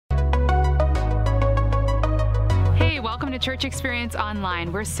welcome to Church Experience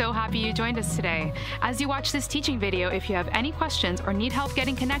Online. We're so happy you joined us today. As you watch this teaching video, if you have any questions or need help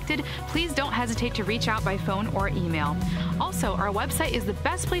getting connected, please don't hesitate to reach out by phone or email. Also, our website is the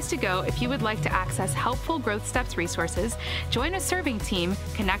best place to go if you would like to access helpful Growth Steps resources, join a serving team,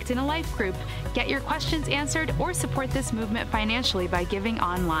 connect in a life group, get your questions answered, or support this movement financially by giving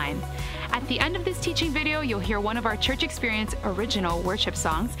online. At the end of this teaching video, you'll hear one of our Church Experience original worship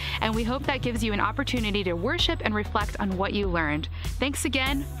songs, and we hope that gives you an opportunity to worship and reflect on what you learned. Thanks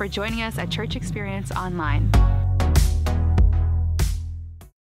again for joining us at Church Experience Online.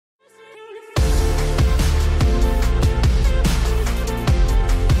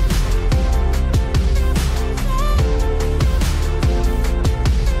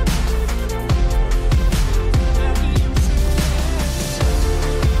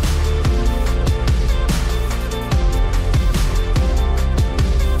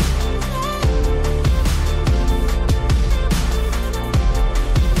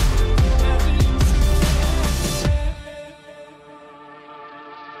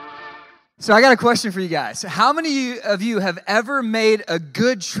 So I got a question for you guys. How many of you have ever made a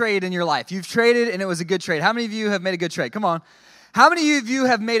good trade in your life? You've traded and it was a good trade. How many of you have made a good trade? Come on. How many of you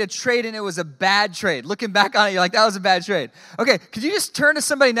have made a trade and it was a bad trade? Looking back on it, you're like, that was a bad trade. Okay, could you just turn to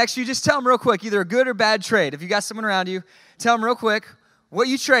somebody next to you, just tell them real quick, either a good or bad trade. If you got someone around you, tell them real quick what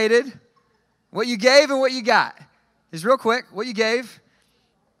you traded, what you gave, and what you got. Just real quick, what you gave,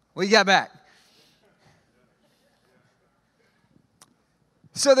 what you got back.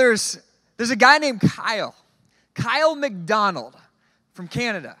 So there's a guy named Kyle McDonald from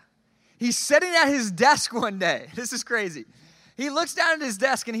Canada. He's sitting at his desk one day. This is crazy. He looks down at his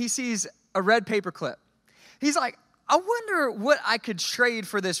desk and he sees a red paperclip. He's like, I wonder what I could trade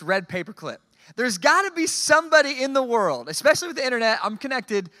for this red paperclip. There's got to be somebody in the world, especially with the internet, I'm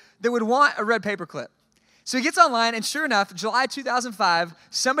connected, that would want a red paperclip. So he gets online, and sure enough, July 2005,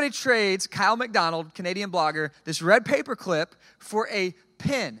 somebody trades Kyle McDonald, Canadian blogger, this red paperclip for a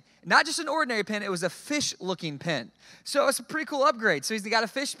pen. Not just an ordinary pen, it was a fish-looking pen. So it's a pretty cool upgrade. So he's got a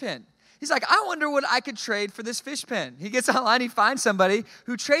fish pen. He's like, I wonder what I could trade for this fish pen. He gets online, he finds somebody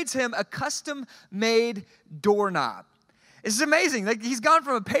who trades him a custom-made doorknob. This is amazing. Like, he's gone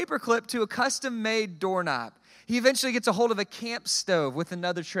from a paperclip to a custom-made doorknob. He eventually gets a hold of a camp stove with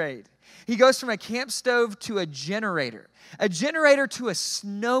another trade. He goes from a camp stove to a generator to a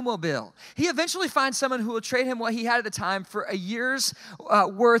snowmobile. He eventually finds someone who will trade him what he had at the time for a year's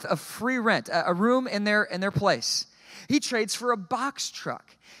worth of free rent, a room in their place. He trades for a box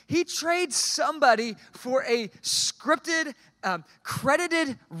truck. He trades somebody for a scripted,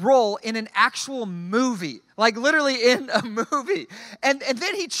 credited role in an actual movie, like literally in a movie. And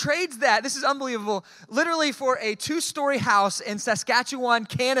then he trades that, this is unbelievable, literally for a 2-story house in Saskatchewan,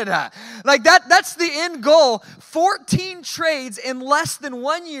 Canada. Like that's the end goal. 14 trades in less than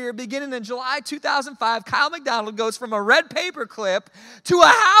 1 year, beginning in July 2005. Kyle McDonald goes from a red paperclip to a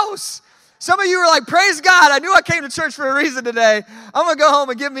house. Some of you are like, praise God, I knew I came to church for a reason today. I'm going to go home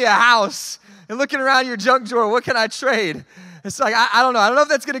and give me a house. And looking around your junk drawer, what can I trade? It's like, I don't know. I don't know if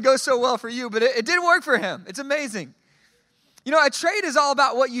that's going to go so well for you, but it did work for him. It's amazing. You know, a trade is all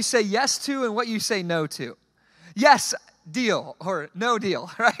about what you say yes to and what you say no to. Yes, deal, or no deal,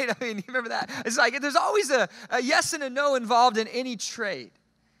 right? I mean, you remember that? It's like there's always a yes and a no involved in any trade.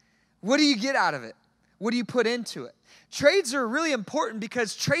 What do you get out of it? What do you put into it? Trades are really important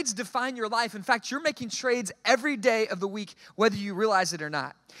because trades define your life. In fact, you're making trades every day of the week, whether you realize it or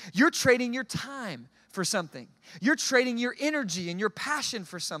not. You're trading your time for something. You're trading your energy and your passion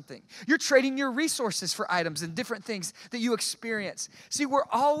for something. You're trading your resources for items and different things that you experience. See, we're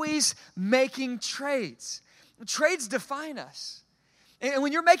always making trades. Trades define us. And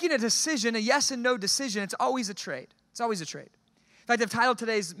when you're making a decision, a yes and no decision, it's always a trade. It's always a trade. In fact, I've titled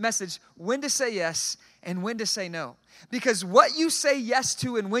today's message, When to Say Yes and When to Say No. Because what you say yes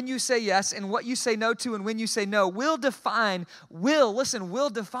to and when you say yes, and what you say no to and when you say no will define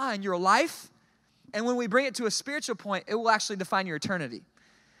your life. And when we bring it to a spiritual point, it will actually define your eternity.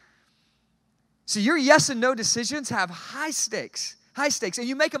 So your yes and no decisions have high stakes, and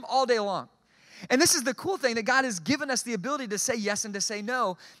you make them all day long. And this is the cool thing, that God has given us the ability to say yes and to say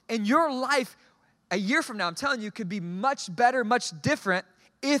no. And your life, a year from now, I'm telling you, could be much better, much different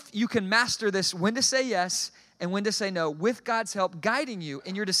if you can master this, when to say yes and when to say no, with God's help guiding you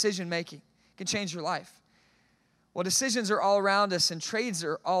in your decision making. It can change your life. Well, decisions are all around us and trades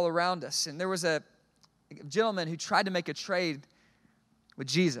are all around us. And there was a gentleman who tried to make a trade with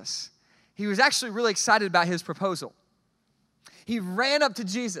Jesus. He was actually really excited about his proposal. He ran up to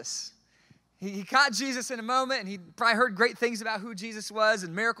Jesus. He caught Jesus in a moment, and he probably heard great things about who Jesus was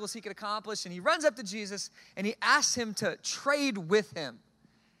and miracles he could accomplish. And he runs up to Jesus, and he asks him to trade with him.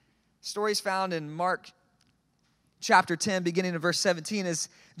 Story is found in Mark chapter 10, beginning in verse 17. As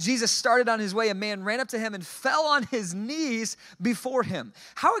Jesus started on his way, a man ran up to him and fell on his knees before him.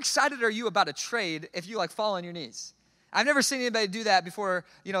 How excited are you about a trade if you fall on your knees? I've never seen anybody do that before,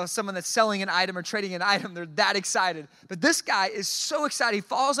 someone that's selling an item or trading an item. They're that excited. But this guy is so excited. He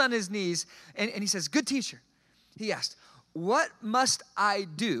falls on his knees and he says, "Good teacher." He asked, "What must I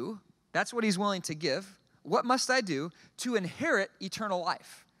do?" That's what he's willing to give. "What must I do to inherit eternal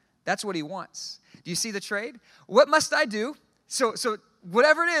life?" That's what he wants. Do you see the trade? What must I do? So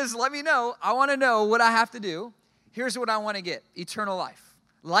whatever it is, let me know. I want to know what I have to do. Here's what I want to get: eternal life.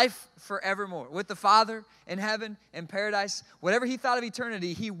 Life forevermore with the Father in heaven, in paradise. Whatever he thought of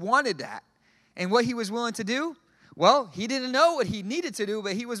eternity, he wanted that. And what he was willing to do? Well, he didn't know what he needed to do,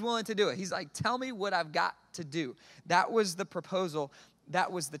 but he was willing to do it. He's like, "Tell me what I've got to do." That was the proposal.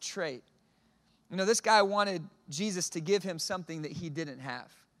 That was the trade. This guy wanted Jesus to give him something that he didn't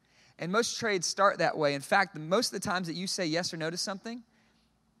have. And most trades start that way. In fact, most of the times that you say yes or no to something,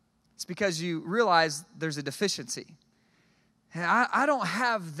 it's because you realize there's a deficiency. I don't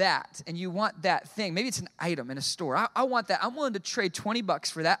have that, and you want that thing. Maybe it's an item in a store. I want that. I'm willing to trade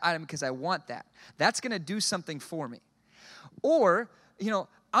 $20 for that item because I want that. That's going to do something for me. Or,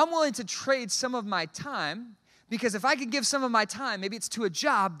 I'm willing to trade some of my time because if I could give some of my time, maybe it's to a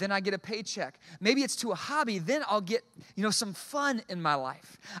job, then I get a paycheck. Maybe it's to a hobby, then I'll get, some fun in my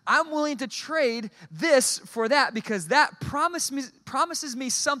life. I'm willing to trade this for that because that promises me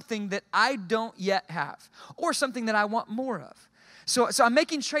something that I don't yet have or something that I want more of. So I'm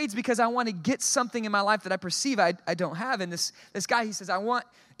making trades because I want to get something in my life that I perceive I don't have. And this guy, he says, "I want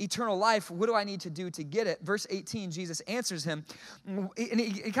eternal life. What do I need to do to get it?" Verse 18, Jesus answers him. And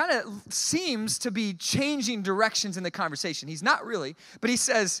he kind of seems to be changing directions in the conversation. He's not really, but he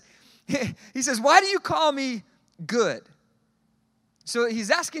says, "Why do you call me good?" So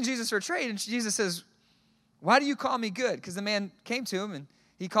he's asking Jesus for a trade, and Jesus says, "Why do you call me good?" Because the man came to him, and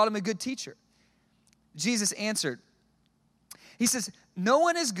he called him a good teacher. Jesus answered. He says, "No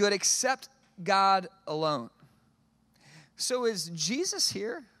one is good except God alone." So is Jesus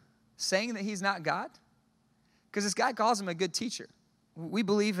here saying that he's not God? Because this guy calls him a good teacher. We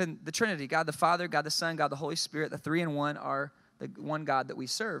believe in the Trinity, God the Father, God the Son, God the Holy Spirit. The three in one are the one God that we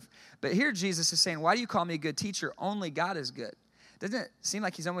serve. But here Jesus is saying, "Why do you call me a good teacher? Only God is good." Doesn't it seem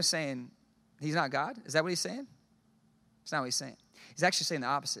like he's almost saying he's not God? Is that what he's saying? It's not what he's saying. He's actually saying the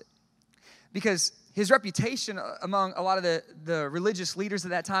opposite. Because his reputation among a lot of the religious leaders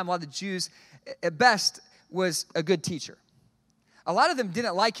at that time, a lot of the Jews, at best, was a good teacher. A lot of them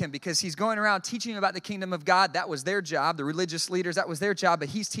didn't like him because he's going around teaching about the kingdom of God. That was their job. The religious leaders, that was their job, but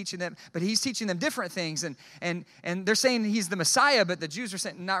he's teaching them different things. And they're saying he's the Messiah, but the Jews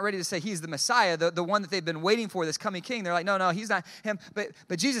are not ready to say he's the Messiah, the one that they've been waiting for, this coming king. They're like, no, he's not him.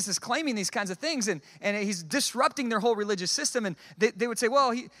 But Jesus is claiming these kinds of things, and he's disrupting their whole religious system. And they would say,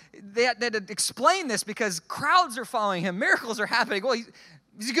 well, they had to explain this because crowds are following him. Miracles are happening. Well,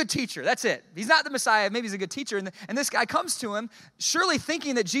 he's a good teacher. That's it. He's not the Messiah. Maybe he's a good teacher. And this guy comes to him, surely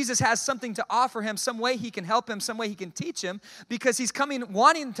thinking that Jesus has something to offer him, some way he can help him, some way he can teach him, because he's coming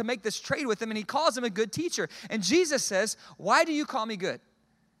wanting to make this trade with him, and he calls him a good teacher. And Jesus says, "Why do you call me good?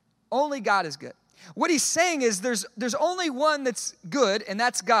 Only God is good." What he's saying is there's only one that's good, and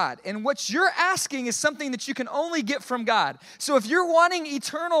that's God. And what you're asking is something that you can only get from God. So if you're wanting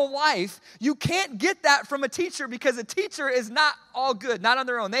eternal life, you can't get that from a teacher because a teacher is not all good, not on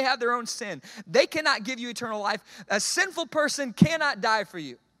their own. They have their own sin. They cannot give you eternal life. A sinful person cannot die for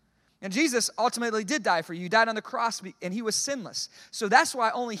you. And Jesus ultimately did die for you. He died on the cross, and he was sinless. So that's why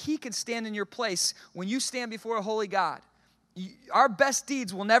only he can stand in your place when you stand before a holy God. Our best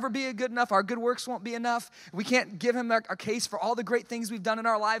deeds will never be good enough. Our good works won't be enough. We can't give him our case for all the great things we've done in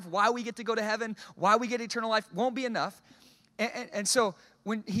our life, why we get to go to heaven, why we get eternal life, won't be enough. And so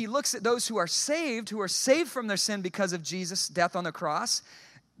when he looks at those who are saved from their sin because of Jesus' death on the cross,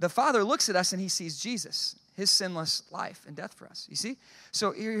 the Father looks at us and he sees Jesus, his sinless life and death for us. You see?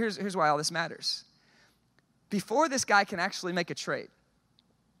 So here's why all this matters. Before this guy can actually make a trade,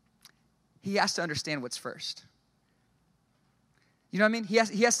 he has to understand what's first. You know what I mean? He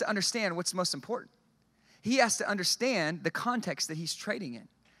has to understand what's most important. He has to understand the context that he's trading in,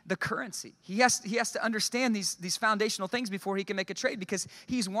 the currency. He has to understand these foundational things before he can make a trade because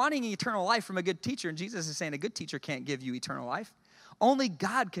he's wanting eternal life from a good teacher. And Jesus is saying a good teacher can't give you eternal life. Only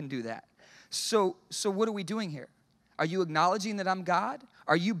God can do that. So what are we doing here? Are you acknowledging that I'm God?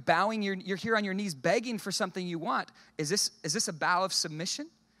 Are you bowing? You're here on your knees begging for something you want. Is this a bow of submission?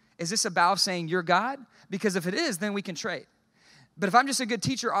 Is this a bow of saying you're God? Because if it is, then we can trade. But if I'm just a good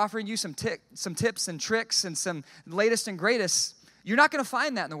teacher offering you some tips and tricks and some latest and greatest, you're not going to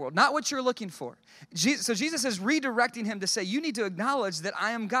find that in the world, not what you're looking for. So Jesus is redirecting him to say, you need to acknowledge that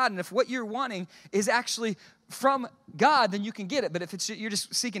I am God, and if what you're wanting is actually from God, then you can get it. But if you're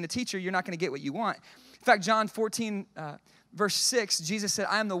just seeking a teacher, you're not going to get what you want. In fact, John 14, verse 6, Jesus said,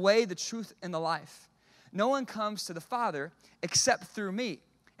 I am the way, the truth, and the life. No one comes to the Father except through me.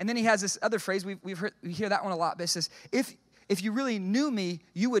 And then he has this other phrase, we hear that one a lot, but it says, if you really knew me,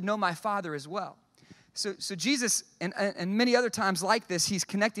 you would know my Father as well. So Jesus, and many other times like this, he's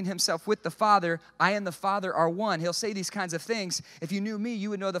connecting himself with the Father. I and the Father are one. He'll say these kinds of things. If you knew me, you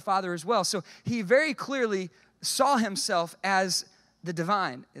would know the Father as well. So he very clearly saw himself as the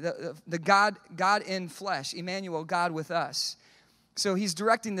divine, the God in flesh, Emmanuel, God with us. So he's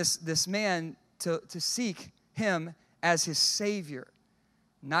directing this man to seek him as his Savior,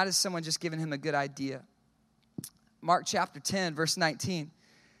 not as someone just giving him a good idea. Mark chapter 10, verse 19.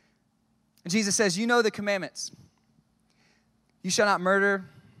 Jesus says, you know the commandments. You shall not murder.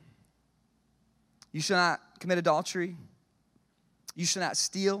 You shall not commit adultery. You shall not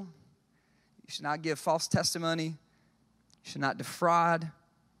steal. You shall not give false testimony. You shall not defraud.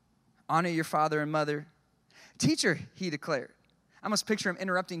 Honor your father and mother. Teacher, he declared. I must picture him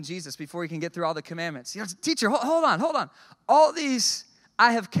interrupting Jesus before he can get through all the commandments. You know, teacher, hold on. All these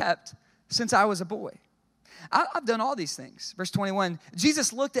I have kept since I was a boy. I've done all these things. Verse 21,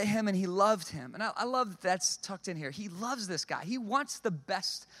 Jesus looked at him and he loved him. And I love that that's tucked in here. He loves this guy. He wants the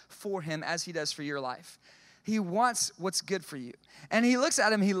best for him as he does for your life. He wants what's good for you. And he looks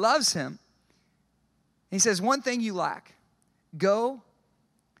at him, he loves him. He says, one thing you lack. Go,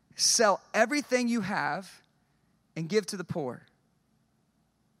 sell everything you have and give to the poor.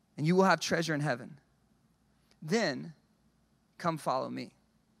 And you will have treasure in heaven. Then come follow me.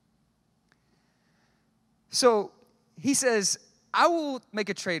 So he says, I will make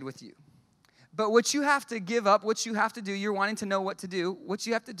a trade with you. But what you have to give up, what you have to do, you're wanting to know what to do. What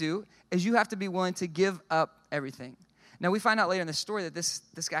you have to do is you have to be willing to give up everything. Now, we find out later in the story that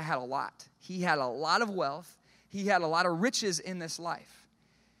this guy had a lot. He had a lot of wealth. He had a lot of riches in this life.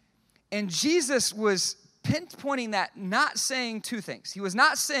 And Jesus was pinpointing that, not saying two things. He was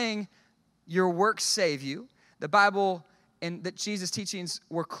not saying your works save you. The Bible and that Jesus' teachings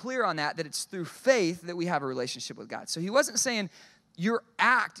were clear on that it's through faith that we have a relationship with God. So he wasn't saying your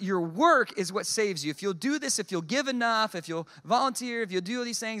work is what saves you. If you'll do this, if you'll give enough, if you'll volunteer, if you'll do all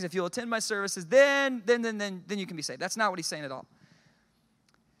these things, if you'll attend my services, then you can be saved. That's not what he's saying at all.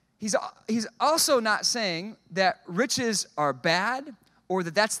 He's also not saying that riches are bad or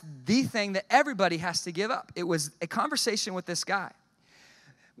that that's the thing that everybody has to give up. It was a conversation with this guy.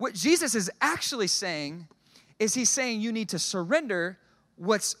 What Jesus is actually saying is he's saying you need to surrender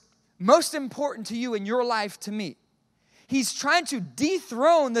what's most important to you in your life to me. He's trying to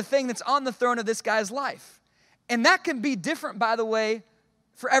dethrone the thing that's on the throne of this guy's life. And that can be different, by the way,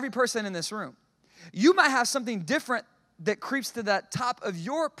 for every person in this room. You might have something different that creeps to that top of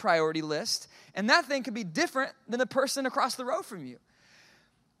your priority list, and that thing can be different than the person across the road from you.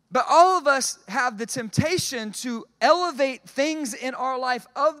 But all of us have the temptation to elevate things in our life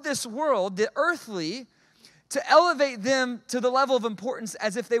of this world, the earthly, to elevate them to the level of importance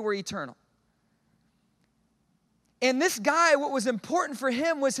as if they were eternal. And this guy, what was important for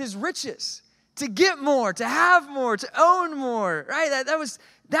him was his riches. To get more, to have more, to own more, right? That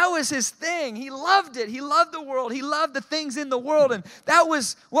was his thing. He loved it. He loved the world. He loved the things in the world. And that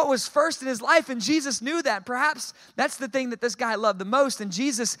was what was first in his life. And Jesus knew that. Perhaps that's the thing that this guy loved the most. And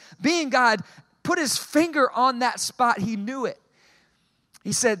Jesus, being God, put his finger on that spot. He knew it.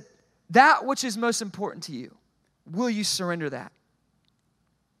 He said, that which is most important to you, will you surrender that?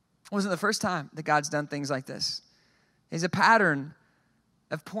 It wasn't the first time that God's done things like this. It's a pattern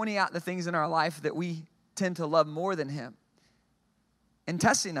of pointing out the things in our life that we tend to love more than him and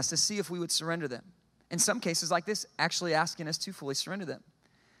testing us to see if we would surrender them. In some cases like this, actually asking us to fully surrender them.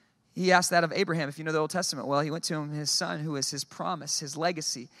 He asked that of Abraham, if you know the Old Testament. Well, he went to him, his son, who is his promise, his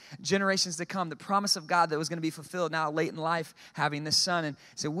legacy, generations to come, the promise of God that was going to be fulfilled now late in life, having this son. And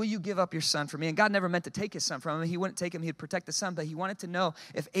he said, will you give up your son for me? And God never meant to take his son from him. He wouldn't take him. He'd protect the son. But he wanted to know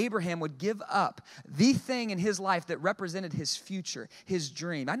if Abraham would give up the thing in his life that represented his future, his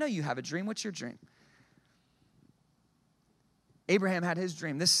dream. I know you have a dream. What's your dream? Abraham had his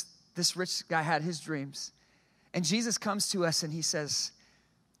dream. This rich guy had his dreams. And Jesus comes to us and he says,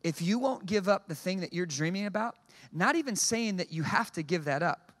 if you won't give up the thing that you're dreaming about, not even saying that you have to give that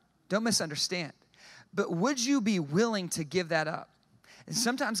up. Don't misunderstand. But would you be willing to give that up? And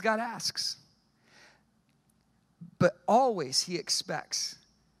sometimes God asks. But always he expects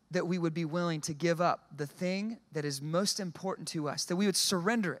that we would be willing to give up the thing that is most important to us, that we would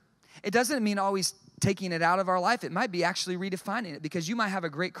surrender it. It doesn't mean always taking it out of our life. It might be actually redefining it, because you might have a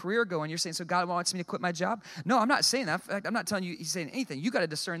great career going. You're saying, so God wants me to quit my job? No, I'm not saying that. In fact, I'm not telling you he's saying anything. You got to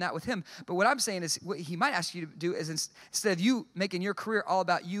discern that with him. But what I'm saying is what he might ask you to do is instead of you making your career all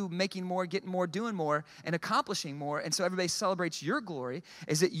about you making more, getting more, doing more, and accomplishing more, and so everybody celebrates your glory,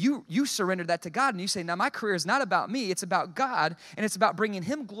 is that you surrender that to God, and you say, now my career is not about me. It's about God, and it's about bringing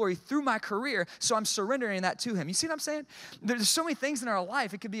him glory through my career, so I'm surrendering that to him. You see what I'm saying? There's so many things in our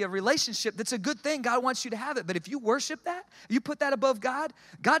life. It could be a relationship that's a good thing. God wants you to have it. But if you worship that, you put that above God,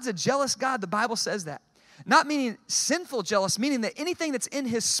 God's a jealous God. The Bible says that. Not meaning sinful jealous, meaning that anything that's in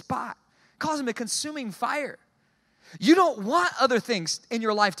his spot calls him a consuming fire. You don't want other things in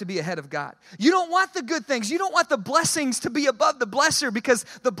your life to be ahead of God. You don't want the good things. You don't want the blessings to be above the blesser, because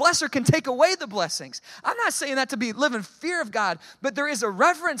the blesser can take away the blessings. I'm not saying that to live in fear of God, but there is a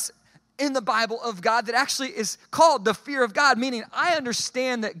reverence in the Bible of God that actually is called the fear of God, meaning I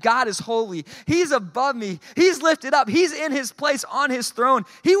understand that God is holy. He's above me. He's lifted up. He's in his place on his throne.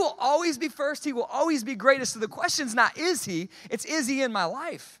 He will always be first. He will always be greatest. So the question's not is he, it's is he in my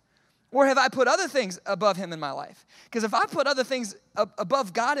life? Or have I put other things above him in my life? Because if I put other things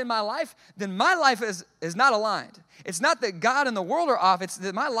above God in my life, then my life is not aligned. It's not that God and the world are off. It's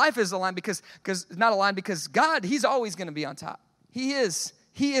that my life is aligned because not aligned because God, he's always going to be on top. He is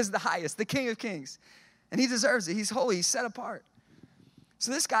the highest, the King of Kings. And he deserves it. He's holy. He's set apart.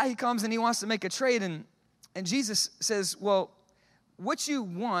 So this guy, he comes and he wants to make a trade. And Jesus says, well, what you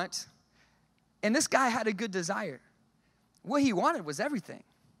want, and this guy had a good desire. What he wanted was everything.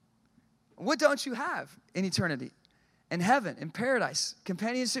 What don't you have in eternity, in heaven, in paradise?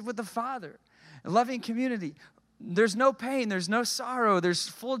 Companionship with the Father, a loving community. There's no pain, there's no sorrow, there's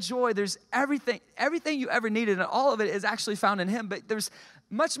full joy, there's everything you ever needed, and all of it is actually found in him. But there's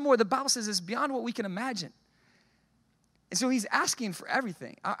much more. The Bible says it's beyond what we can imagine. And so he's asking for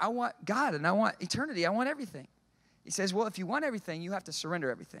everything. I want God, and I want eternity. I want everything. He says, well, if you want everything, you have to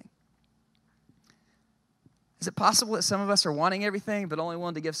surrender everything. Is it possible that some of us are wanting everything but only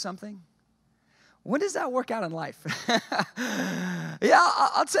willing to give something? When does that work out in life? Yeah,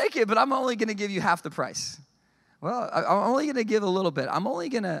 I'll take it, but I'm only going to give you half the price. Well, I'm only going to give a little bit. I'm only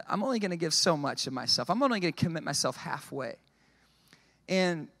going to give so much of myself. I'm only going to commit myself halfway.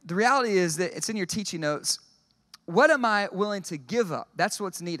 And the reality is that it's in your teaching notes. What am I willing to give up? That's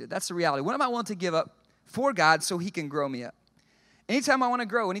what's needed. That's the reality. What am I willing to give up for God so he can grow me up? Anytime I want to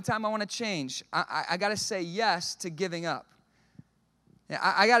grow, anytime I want to change, I got to say yes to giving up.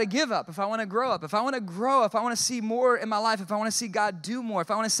 I got to give up if I want to grow up. If I want to grow, if I want to see more in my life, if I want to see God do more,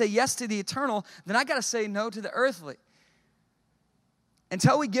 if I want to say yes to the eternal, then I got to say no to the earthly.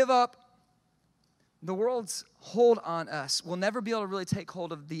 Until we give up the world's hold on us, we'll never be able to really take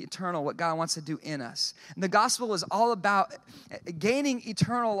hold of the eternal, what God wants to do in us. And the gospel is all about gaining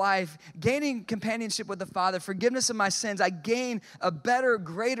eternal life, gaining companionship with the Father, forgiveness of my sins. I gain a better,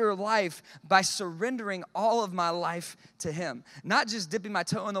 greater life by surrendering all of my life to him. Not just dipping my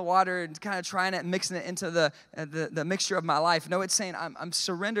toe in the water and kind of trying it and mixing it into the mixture of my life. No, it's saying I'm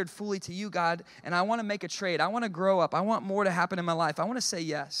surrendered fully to you, God, and I want to make a trade. I want to grow up. I want more to happen in my life. I want to say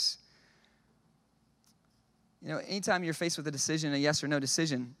yes. You know, anytime you're faced with a decision, a yes or no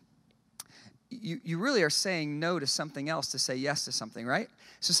decision, you really are saying no to something else to say yes to something, right?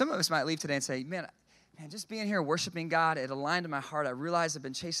 So some of us might leave today and say, man, just being here worshiping God, it aligned to my heart. I realized I've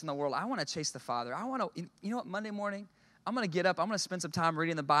been chasing the world. I want to chase the Father. I want to, you know what, Monday morning, I'm going to get up. I'm going to spend some time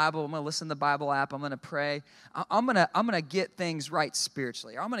reading the Bible. I'm going to listen to the Bible app. I'm going to pray. I'm going to get things right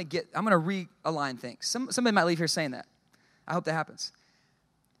spiritually. Or I'm going to realign things. Somebody might leave here saying that. I hope that happens.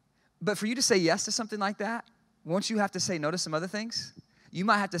 But for you to say yes to something like that, won't you have to say no to some other things? You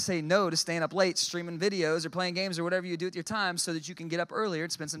might have to say no to staying up late, streaming videos, or playing games, or whatever you do with your time so that you can get up earlier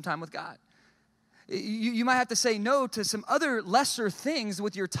and spend some time with God. You might have to say no to some other lesser things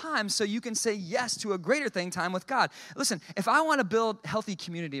with your time so you can say yes to a greater thing, time with God. Listen, if I want to build healthy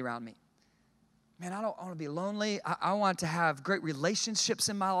community around me, man, I don't want to be lonely. I want to have great relationships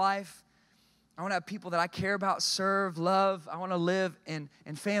in my life. I want to have people that I care about, serve, love. I want to live in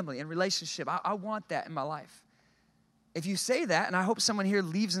family, in relationship. I want that in my life. If you say that, and I hope someone here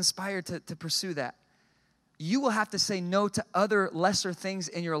leaves inspired to pursue that, you will have to say no to other lesser things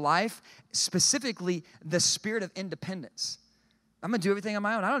in your life, specifically the spirit of independence. I'm going to do everything on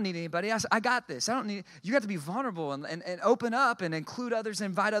my own. I don't need anybody. I got this. You have to be vulnerable and open up and include others,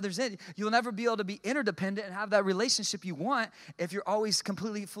 invite others in. You'll never be able to be interdependent and have that relationship you want if you're always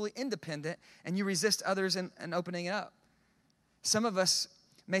completely, fully independent and you resist others and opening it up. Some of us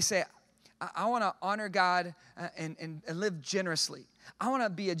may say, I want to honor God and live generously. I want to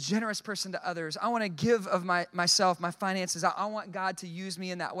be a generous person to others. I want to give of myself, my finances. I want God to use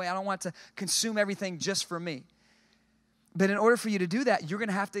me in that way. I don't want to consume everything just for me. But in order for you to do that, you're going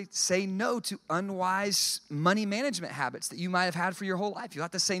to have to say no to unwise money management habits that you might have had for your whole life. You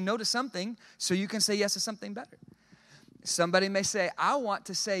have to say no to something so you can say yes to something better. Somebody may say, I want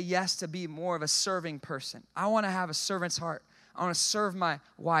to say yes to be more of a serving person. I want to have a servant's heart. I want to serve my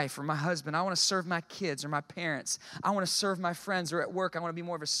wife or my husband. I want to serve my kids or my parents. I want to serve my friends, or at work, I want to be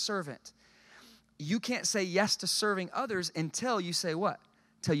more of a servant. You can't say yes to serving others until you say what?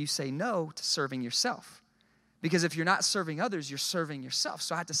 Until you say no to serving yourself. Because if you're not serving others, you're serving yourself.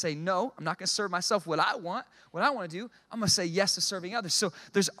 So I have to say, no, I'm not going to serve myself what I want to do. I'm going to say yes to serving others. So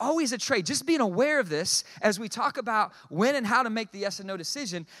there's always a trade. Just being aware of this as we talk about when and how to make the yes and no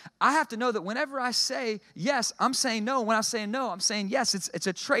decision, I have to know that whenever I say yes, I'm saying no. When I'm saying no, I'm saying yes. It's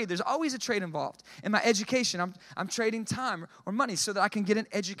a trade. There's always a trade involved. In my education, I'm trading time or money so that I can get an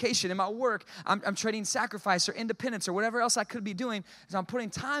education. In my work, I'm trading sacrifice or independence or whatever else I could be doing. So I'm putting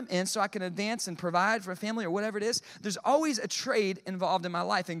time in so I can advance and provide for a family or whatever it is. There's always a trade involved in my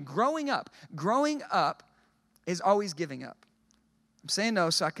life. And growing up is always giving up. I'm saying no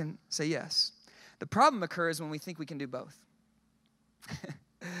so I can say yes. The problem occurs when we think we can do both.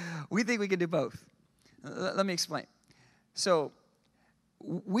 We think we can do both. Let me explain. So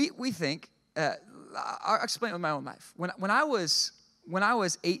we think, I'll explain it with my own life. When I was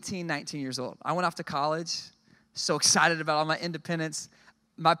 18, 19 years old, I went off to college, so excited about all my independence.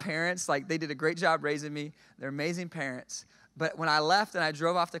 My parents, they did a great job raising me. They're amazing parents. But when I left and I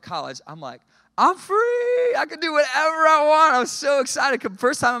drove off to college, I'm like, I'm free. I can do whatever I want. I was so excited.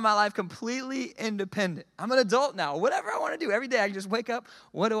 First time in my life, completely independent. I'm an adult now. Whatever I want to do. Every day I can just wake up.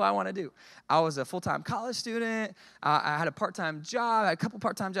 What do I want to do? I was a full-time college student. I had a part-time job. I had a couple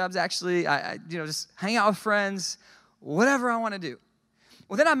part-time jobs, actually. I just hang out with friends. Whatever I want to do.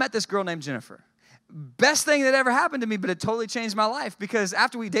 Well, then I met this girl named Jennifer. Best thing that ever happened to me, but it totally changed my life because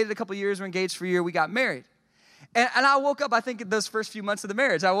after we dated a couple years, we were engaged for a year, we got married. And I woke up, I think, in those first few months of the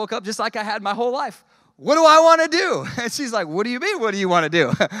marriage, I woke up just like I had my whole life. What do I want to do? And she's like, what do you mean, what do you want to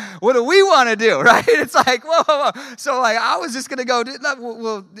do? What do we want to do, right? It's like, whoa. So I was just going to go,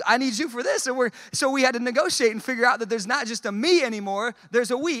 well, I need you for this. And so we had to negotiate and figure out that there's not just a me anymore, there's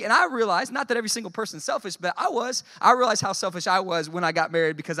a we. And I realized, not that every single person's selfish, but I realized how selfish I was when I got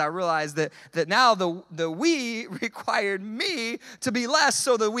married because I realized that now the we required me to be less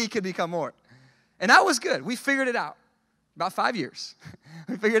so the we could become more. And that was good. We figured it out. About 5 years.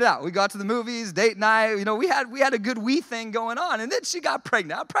 We figured it out. We got to the movies, date night. We had a good we thing going on. And then she got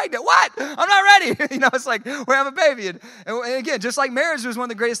pregnant. I'm pregnant. What? I'm not ready. It's like we're having a baby. And again, just like marriage was one of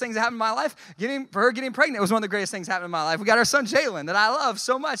the greatest things that happened in my life, for her getting pregnant was one of the greatest things that happened in my life. We got our son, Jalen, that I love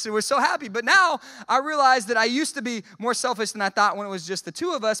so much. And we're so happy. But now I realized that I used to be more selfish than I thought when it was just the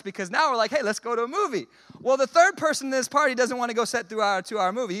two of us because now we're like, hey, let's go to a movie. Well, the third person in this party doesn't want to go sit through our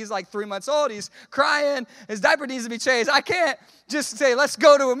 2-hour movie. He's like 3 months old. He's crying. His diaper needs to be changed. I can't just say, let's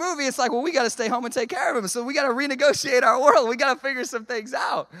go to a movie. It's like, well, we got to stay home and take care of him. So we got to renegotiate our world. We got to figure some things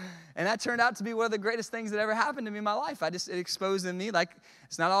out. And that turned out to be one of the greatest things that ever happened to me in my life. It exposed in me,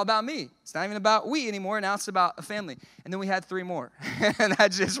 it's not all about me. It's not even about we anymore. Now it's about a family. And then we had 3 more. And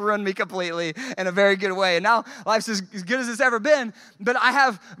that just ruined me completely in a very good way. And now life's as good as it's ever been. But I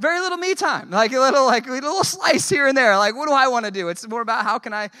have very little me time, a little slice here and there. What do I want to do? It's more about how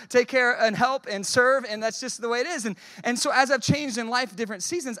can I take care and help and serve. And that's just the way it is. And so as I've changed in life, different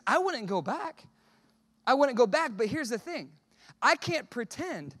seasons, I wouldn't go back. But here's the thing. I can't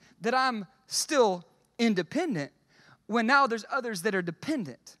pretend that I'm still independent when now there's others that are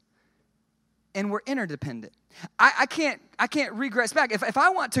dependent and we're interdependent. I can't regress back. If I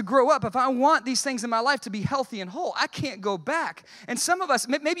want to grow up, if I want these things in my life to be healthy and whole, I can't go back. And some of us,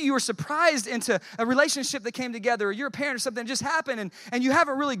 maybe you were surprised into a relationship that came together, or you're a parent or something just happened, and you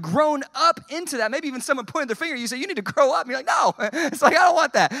haven't really grown up into that. Maybe even someone pointed their finger, you say, you need to grow up. And you're like, no. It's like, I don't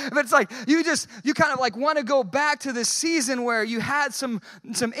want that. But it's like, you kind of want to go back to this season where you had some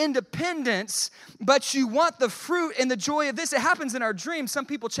independence, but you want the fruit and the joy of this. It happens in our dreams. Some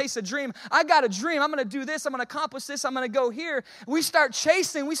people chase a dream. I got a dream. I'm going to do this. I'm going to accomplish this. I'm going to go here. We start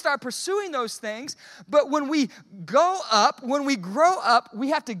chasing. We start pursuing those things. But when we grow up, we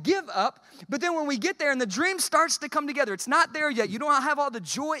have to give up. But then when we get there and the dream starts to come together, it's not there yet. You don't have all the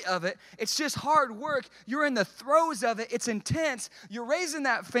joy of it. It's just hard work. You're in the throes of it. It's intense. You're raising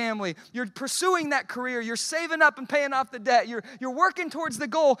that family. You're pursuing that career. You're saving up and paying off the debt. You're working towards the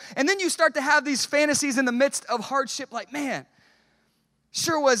goal. And then you start to have these fantasies in the midst of hardship like, man,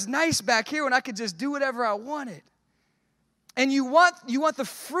 sure was nice back here when I could just do whatever I wanted. And you want the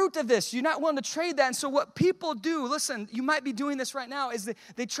fruit of this. You're not willing to trade that. And so what people do, listen, you might be doing this right now, is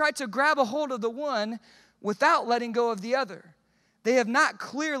they try to grab a hold of the one without letting go of the other. They have not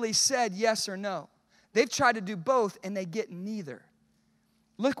clearly said yes or no. They've tried to do both, and they get neither.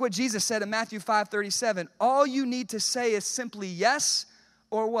 Look what Jesus said in Matthew 5:37. All you need to say is simply yes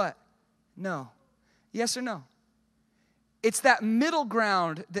or what? No. Yes or no. It's that middle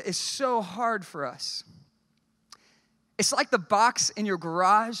ground that is so hard for us. It's like the box in your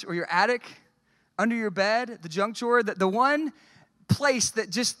garage or your attic, under your bed, the junk drawer, the one place that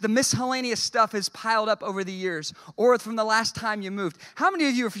just the miscellaneous stuff is piled up over the years, or from the last time you moved. How many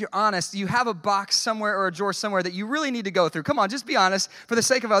of you, if you're honest, you have a box somewhere or a drawer somewhere that you really need to go through? Come on, just be honest for the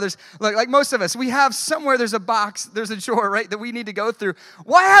sake of others. Like most of us, we have somewhere there's a box, there's a drawer, right, that we need to go through.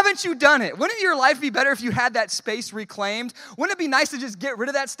 Why haven't you done it? Wouldn't your life be better if you had that space reclaimed? Wouldn't it be nice to just get rid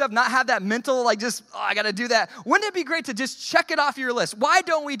of that stuff, not have that mental, I got to do that? Wouldn't it be great to just check it off your list? Why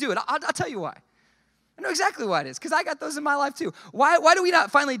don't we do it? I'll tell you why. I know exactly why it is, because I got those in my life too. Why do we not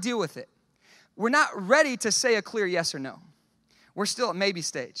finally deal with it? We're not ready to say a clear yes or no. We're still at maybe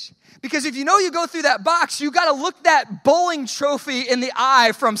stage. Because if you know you go through that box, you got to look that bowling trophy in the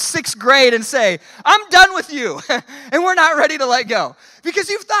eye from 6th grade and say, I'm done with you. And we're not ready to let go. Because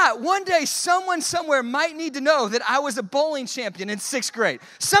you've thought one day someone somewhere might need to know that I was a bowling champion in 6th grade.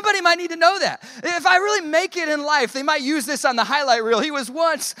 Somebody might need to know that. If I really make it in life, they might use this on the highlight reel. He was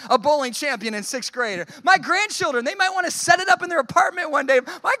once a bowling champion in 6th grade. My grandchildren, they might want to set it up in their apartment one day.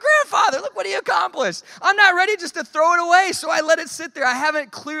 My grandfather, look what he accomplished. I'm not ready just to throw it away, so I let it sit there. I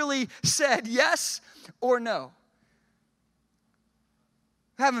haven't clearly said yes or no.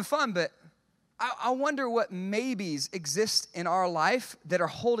 Having fun, but I wonder what maybes exist in our life that are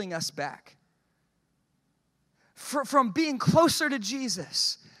holding us back from being closer to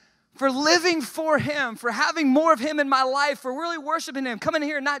Jesus, for living for Him, for having more of Him in my life, for really worshiping Him, coming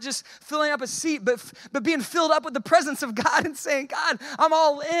here, not just filling up a seat, but being filled up with the presence of God and saying, God, I'm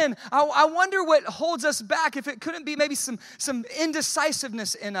all in. I wonder what holds us back, if it couldn't be maybe some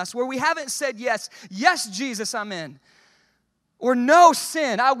indecisiveness in us, where we haven't said yes, Jesus, I'm in, or no,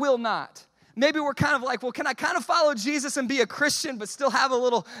 sin, I will not. Maybe we're kind of like, well, can I kind of follow Jesus and be a Christian but still have a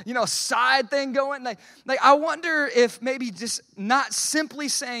little, side thing going? Like I wonder if maybe just not simply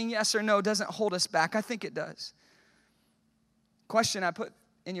saying yes or no doesn't hold us back. I think it does. Question I put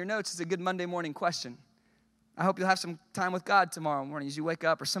in your notes is a good Monday morning question. I hope you'll have some time with God tomorrow morning as you wake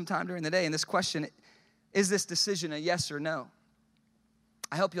up or sometime during the day. And this question, is this decision a yes or no?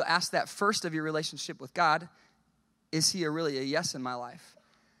 I hope you'll ask that first of your relationship with God. Is He really a yes in my life?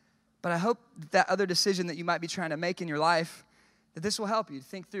 But I hope that other decision that you might be trying to make in your life, that this will help you to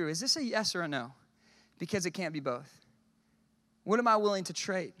think through, is this a yes or a no? Because it can't be both. What am I willing to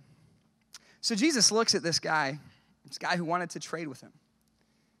trade? So Jesus looks at this guy who wanted to trade with him.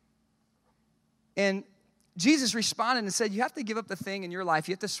 And Jesus responded and said, you have to give up the thing in your life.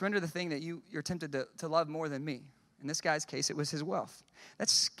 You have to surrender the thing that you're tempted to love more than me. In this guy's case, it was his wealth. That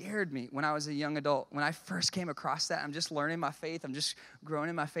scared me when I was a young adult. When I first came across that, I'm just learning my faith. I'm just growing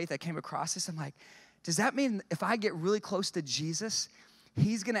in my faith. I came across this. I'm like, does that mean if I get really close to Jesus,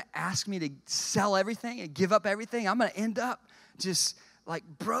 He's going to ask me to sell everything and give up everything? I'm going to end up just like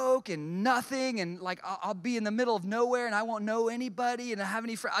broke and nothing, and like I'll be in the middle of nowhere, and I won't know anybody, and I have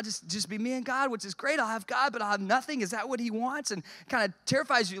any friends. I'll just be me and God, which is great. I'll have God, but I'll have nothing. Is that what He wants? And kind of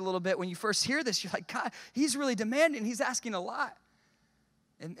terrifies you a little bit when you first hear this. You're like, God, He's really demanding. He's asking a lot.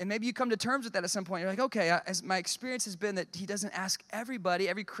 And maybe you come to terms with that at some point. You're like, okay, as my experience has been that He doesn't ask everybody,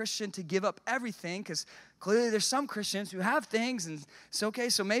 every Christian, to give up everything, because clearly there's some Christians who have things, and it's okay,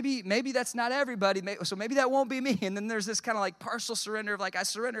 so maybe that's not everybody, so maybe that won't be me. And then there's this kind of like partial surrender of like, I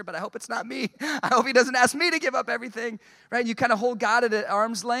surrender, but I hope it's not me. I hope He doesn't ask me to give up everything, right? You kind of hold God at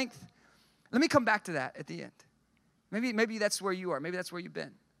arm's length. Let me come back to that at the end. Maybe that's where you are. Maybe that's where you've been.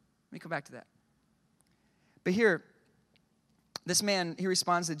 Let me come back to that. But here, this man, he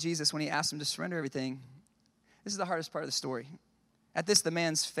responds to Jesus when He asks him to surrender everything. This is the hardest part of the story. At this, the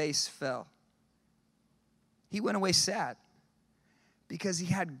man's face fell. He went away sad because he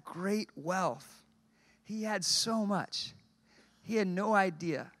had great wealth. He had so much. He had no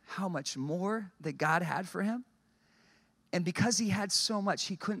idea how much more that God had for him. And because he had so much,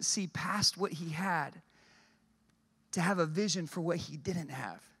 he couldn't see past what he had to have a vision for what he didn't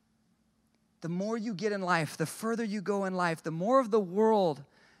have. The more you get in life, the further you go in life, the more of the world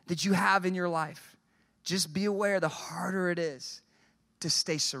that you have in your life, just be aware the harder it is to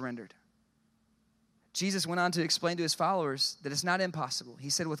stay surrendered. Jesus went on to explain to His followers that it's not impossible. He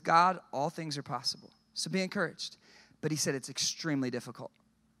said, with God, all things are possible. So be encouraged. But He said it's extremely difficult.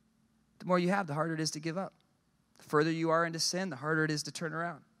 The more you have, the harder it is to give up. The further you are into sin, the harder it is to turn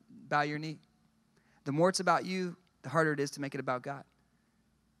around, bow your knee. The more it's about you, the harder it is to make it about God.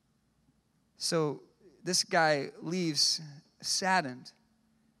 So this guy leaves saddened.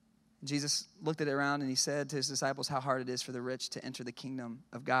 Jesus looked at it around and he said to his disciples how hard it is for the rich to enter the kingdom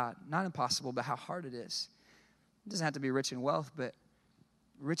of God. Not impossible, but how hard it is. It doesn't have to be rich in wealth, but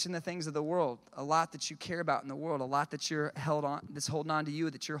rich in the things of the world. A lot that you care about in the world, a lot that you're held on, that's holding on to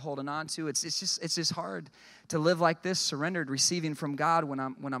you, that you're holding on to. It's just hard to live like this, surrendered, receiving from God when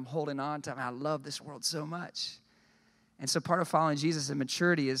I'm holding on to. I love this world so much. And so part of following Jesus in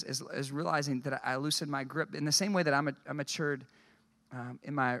maturity is realizing that I loosen my grip in the same way that I matured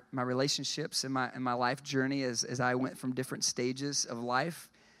in my relationships, in my life journey as I went from different stages of life.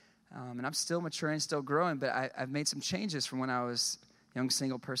 And I'm still maturing, still growing, but I've made some changes from when I was a young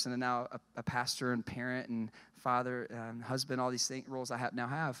single person and now a pastor and parent and father and husband, all these roles I now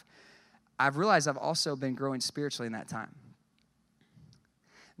have. I've realized I've also been growing spiritually in that time.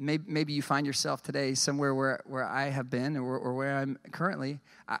 Maybe you find yourself today somewhere where I have been or where I'm currently.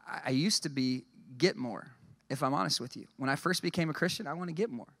 I used to get more, if I'm honest with you. When I first became a Christian, I want to get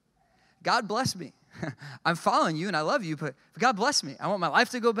more. God bless me. I'm following you and I love you, but God bless me. I want my life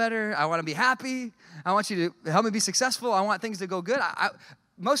to go better. I want to be happy. I want you to help me be successful. I want things to go good.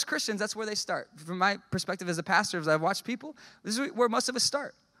 Most Christians, that's where they start. From my perspective as a pastor, as I've watched people, this is where most of us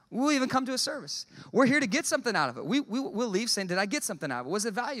start. We'll even come to a service. We're here to get something out of it. We'll leave saying, did I get something out of it? Was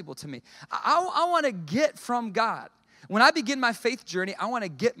it valuable to me? I want to get from God. When I begin my faith journey, I want to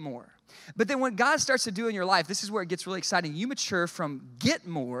get more. But then when God starts to do in your life, this is where it gets really exciting. You mature from get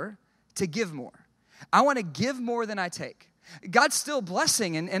more to give more. I want to give more than I take. God's still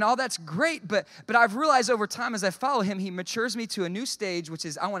blessing and all that's great, but I've realized over time as I follow him, he matures me to a new stage, which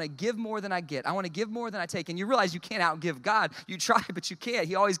is I want to give more than I get. I want to give more than I take. And you realize you can't outgive God. You try, but you can't.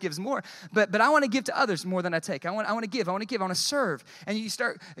 He always gives more. But I want to give to others more than I take. I want to give. I want to serve. And you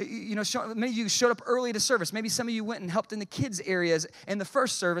start, many of you showed up early to service. Maybe some of you went and helped in the kids areas in the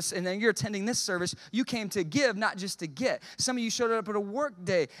first service, and then you're attending this service. You came to give, not just to get. Some of you showed up at a work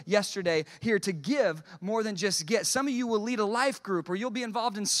day yesterday here to give more than just get. Some of you will lead a life group, or you'll be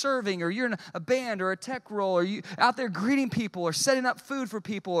involved in serving, or you're in a band or a tech role, or you out there greeting people or setting up food for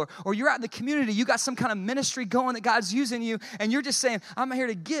people, or you're out in the community. You got some kind of ministry going that God's using you, and you're just saying, I'm here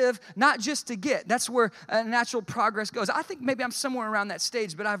to give, not just to get. That's where natural progress goes. I think maybe I'm somewhere around that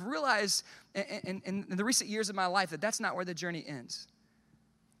stage, but I've realized in the recent years of my life that that's not where the journey ends.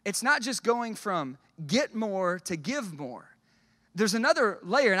 It's not just going from get more to give more. There's another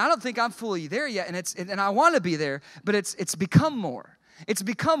layer, and I don't think I'm fully there yet, and I want to be there, but it's become more. It's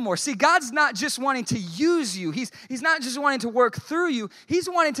become more. See, God's not just wanting to use you. He's not just wanting to work through you. He's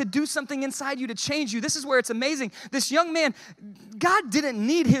wanting to do something inside you to change you. This is where it's amazing. This young man, God didn't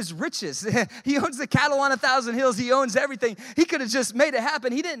need his riches. He owns the cattle on 1,000 hills. He owns everything. He could have just made it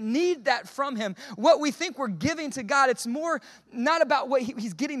happen. He didn't need that from him. What we think we're giving to God, it's more not about what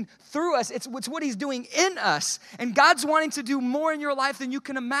he's getting through us. It's what he's doing in us. And God's wanting to do more in your life than you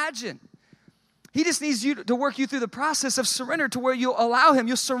can imagine. He just needs you to work you through the process of surrender to where you'll allow him.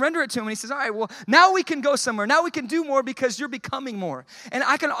 You'll surrender it to him. And he says, all right, well, now we can go somewhere. Now we can do more because you're becoming more. And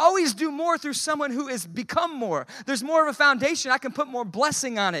I can always do more through someone who has become more. There's more of a foundation. I can put more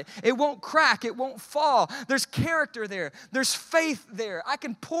blessing on it. It won't crack. It won't fall. There's character there. There's faith there. I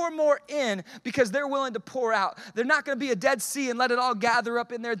can pour more in because they're willing to pour out. They're not going to be a Dead Sea and let it all gather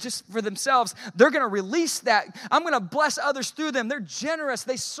up in there just for themselves. They're going to release that. I'm going to bless others through them. They're generous.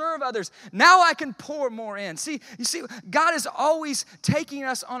 They serve others. Now I can pour more in. You see, God is always taking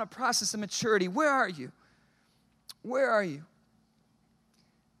us on a process of maturity. Where are you? Where are you?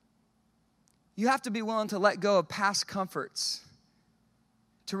 You have to be willing to let go of past comforts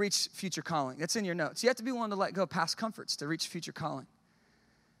to reach future calling. That's in your notes. You have to be willing to let go of past comforts to reach future calling.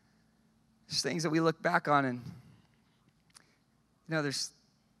 There's things that we look back on and,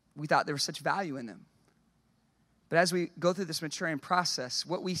 we thought there was such value in them. But as we go through this maturing process,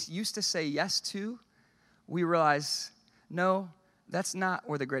 what we used to say yes to, we realize, no, that's not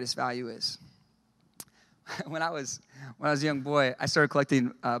where the greatest value is. When I was a young boy, I started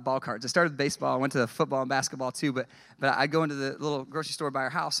collecting ball cards. I started with baseball. I went to football and basketball too, but I'd go into the little grocery store by our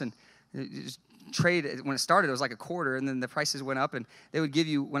house and just trade. When it started, it was like a quarter, and then the prices went up, and they would give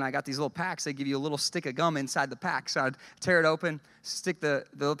you, when I got these little packs, they'd give you a little stick of gum inside the pack. So I'd tear it open, stick the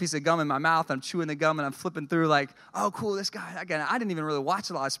little piece of gum in my mouth. I'm chewing the gum, and I'm flipping through like, oh, cool, this guy. Again, I didn't even really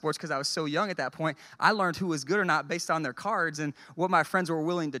watch a lot of sports because I was so young at that point. I learned who was good or not based on their cards and what my friends were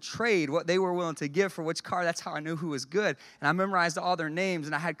willing to trade, what they were willing to give for which card. That's how I knew who was good. And I memorized all their names,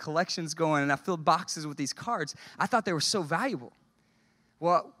 and I had collections going, and I filled boxes with these cards. I thought they were so valuable.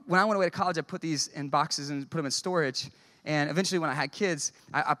 Well, when I went away to college, I put these in boxes and put them in storage. And eventually when I had kids,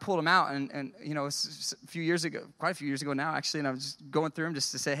 I pulled them out. And you know, a few years ago, quite a few years ago now, actually, and I was just going through them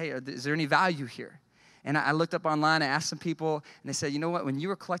just to say, hey, is there any value here? And I looked up online, I asked some people, and they said, you know what, when you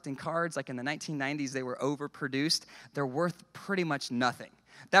were collecting cards, like in the 1990s, they were overproduced. They're worth pretty much nothing.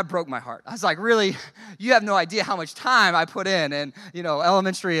 That broke my heart. I was like, really? You have no idea how much time I put in you know,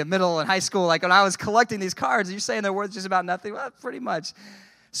 elementary and middle and high school. Like when I was collecting these cards, you're saying they're worth just about nothing? Well, pretty much.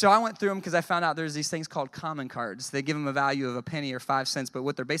 So I went through them because I found out there's these things called common cards. They give them a value of a penny or 5 cents, but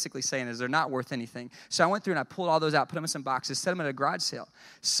what they're basically saying is they're not worth anything. So I went through and I pulled all those out, put them in some boxes, set them at a garage sale.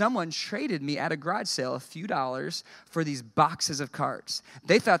 Someone traded me at a garage sale a few dollars for these boxes of cards.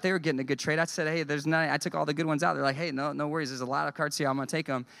 They thought they were getting a good trade. I said, hey, there's none. I took all the good ones out. They're like, hey, no worries. There's a lot of cards here. I'm going to take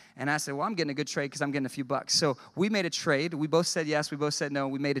them. And I said, well, I'm getting a good trade because I'm getting a few bucks. So we made a trade. We both said yes. We both said no.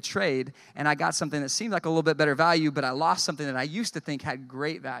 We made a trade, and I got something that seemed like a little bit better value, but I lost something that I used to think had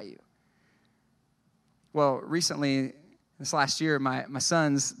great value. Well, recently, this last year, my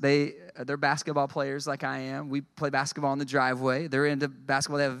sons, they're basketball players like I am. We play basketball in the driveway. They're into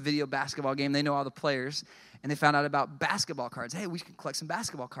basketball. They have a video basketball game. They know all the players. And they found out about basketball cards. Hey, we can collect some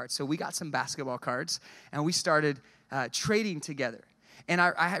basketball cards. So we got some basketball cards, and we started trading together. And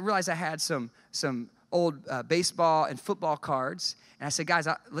I realized I had some old baseball and football cards. And I said, guys,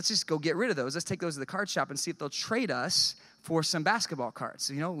 let's just go get rid of those. Let's take those to the card shop and see if they'll trade us for some basketball cards.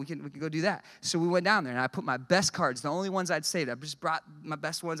 So, you know, we can go do that. So we went down there, and I put my best cards, the only ones I'd saved. I just brought my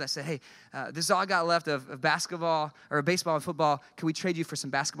best ones. I said, hey, this is all I got left of basketball or baseball and football. Can we trade you for some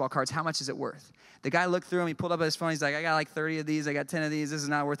basketball cards? How much is it worth? The guy looked through them. He pulled up his phone. He's like, I got like 30 of these. I got 10 of these. This is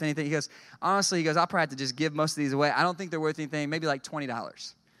not worth anything. He goes, honestly, I'll probably have to just give most of these away. I don't think they're worth anything. Maybe like $20.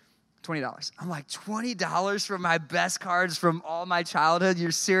 $20. I'm like, $20 for my best cards from all my childhood?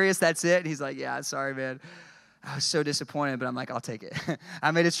 You're serious? That's it? And he's like, yeah, sorry, man. I was so disappointed, but I'm like, I'll take it.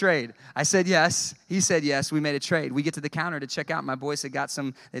 I made a trade. I said yes. He said yes. We made a trade. We get to the counter to check out. My boys had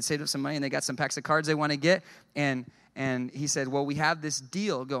they'd saved up some money, and they got some packs of cards they want to get. And he said, well, we have this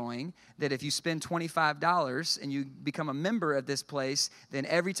deal going that if you spend $25 and you become a member of this place, then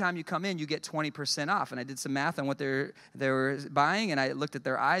every time you come in, you get 20% off. And I did some math on what they were buying, and I looked at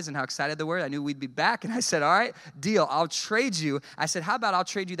their eyes and how excited they were. I knew we'd be back, and I said, all right, deal. I'll trade you. I said, how about I'll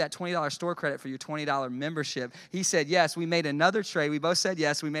trade you that $20 store credit for your $20 membership? He said, yes. We made another trade. We both said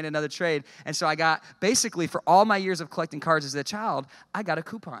yes. We made another trade. And so I got, basically, for all my years of collecting cards as a child, I got a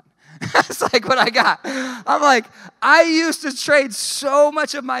coupon. That's like what I got. I'm like, I used to trade so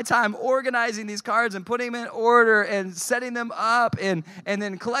much of my time organizing these cards and putting them in order and setting them up and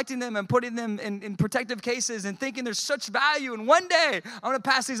then collecting them and putting them in protective cases and thinking there's such value. And one day, I'm going to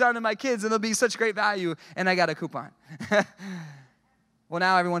pass these on to my kids and they'll be such great value. And I got a coupon. Well,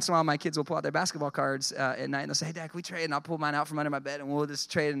 now every once in a while, my kids will pull out their basketball cards at night, and they'll say, hey, Dad, can we trade? And I'll pull mine out from under my bed, and we'll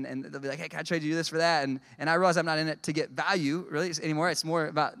just trade, and they'll be like, hey, can I trade you this for that? And I realize I'm not in it to get value, really, anymore. It's more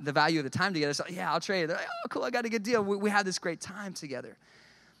about the value of the time together. So, yeah, I'll trade. They're like, oh, cool, I got a good deal. We had this great time together.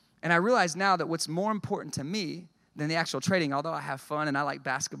 And I realize now that what's more important to me than the actual trading, although I have fun and I like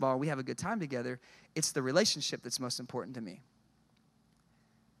basketball, we have a good time together, it's the relationship that's most important to me.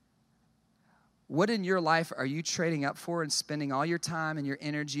 What in your life are you trading up for and spending all your time and your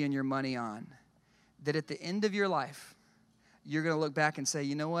energy and your money on? That at the end of your life, you're going to look back and say,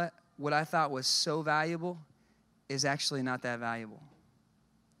 you know what? What I thought was so valuable is actually not that valuable.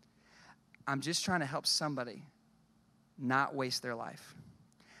 I'm just trying to help somebody not waste their life.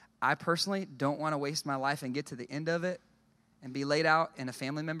 I personally don't want to waste my life and get to the end of it and be laid out in a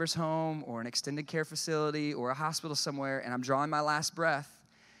family member's home or an extended care facility or a hospital somewhere, and I'm drawing my last breath.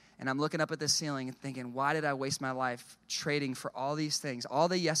 And I'm looking up at the ceiling and thinking, why did I waste my life trading for all these things, all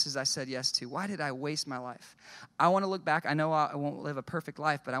the yeses I said yes to? Why did I waste my life? I want to look back. I know I won't live a perfect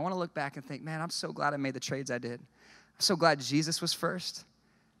life, but I want to look back and think, man, I'm so glad I made the trades I did. I'm so glad Jesus was first.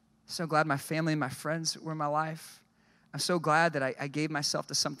 I'm so glad my family and my friends were in my life. I'm so glad that I gave myself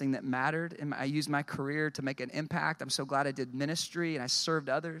to something that mattered, and I used my career to make an impact. I'm so glad I did ministry and I served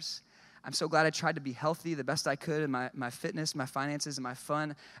others. I'm so glad I tried to be healthy the best I could in my fitness, my finances, and my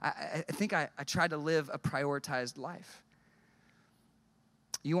fun. I think I tried to live a prioritized life.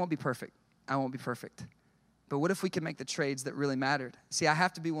 You won't be perfect. I won't be perfect. But what if we can make the trades that really mattered? See, I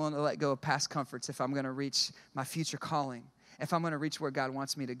have to be willing to let go of past comforts if I'm going to reach my future calling, if I'm going to reach where God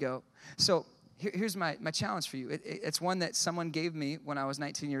wants me to go. So here's my challenge for you. It's one that someone gave me when I was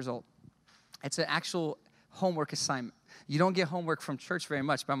 19 years old. It's an actual homework assignment. You don't get homework from church very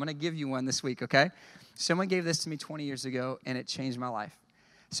much, but I'm going to give you one this week, okay? Someone gave this to me 20 years ago, and it changed my life.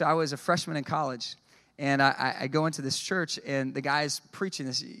 So I was a freshman in college, and I go into this church, and the guy's preaching.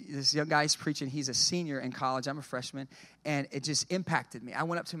 This young guy's preaching. He's a senior in college. I'm a freshman. And it just impacted me. I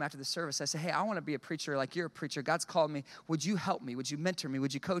went up to him after the service. I said, hey, I want to be a preacher like you're a preacher. God's called me. Would you help me? Would you mentor me?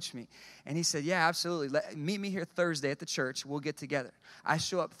 Would you coach me? And he said, yeah, absolutely. Meet me here Thursday at the church. We'll get together. I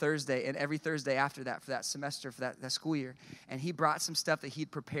show up Thursday and every Thursday after that for that semester, for that school year. And he brought some stuff that he'd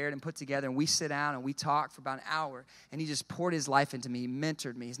prepared and put together. And we sit down and we talk for about an hour. And he just poured his life into me. He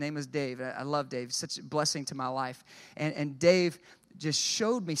mentored me. His name was Dave. I love Dave. He's such a blessing to my life. And Dave just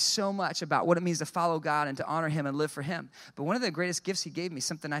showed me so much about what it means to follow God and to honor him and live for him. But one of the greatest gifts he gave me,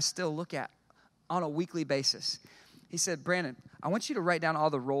 something I still look at on a weekly basis, he said, Brandon, I want you to write down all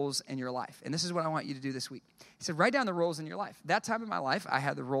the roles in your life. And this is what I want you to do this week. He said, write down the roles in your life. That time in my life, I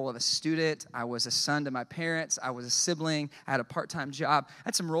had the role of a student. I was a son to my parents. I was a sibling. I had a part-time job. I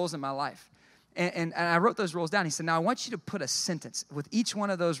had some roles in my life. And I wrote those roles down. He said, now I want you to put a sentence with each one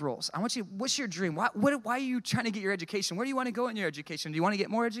of those roles. I want you, what's your dream? Why are you trying to get your education? Where do you want to go in your education? Do you want to get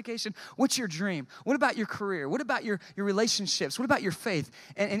more education? What's your dream? What about your career? What about your relationships? What about your faith?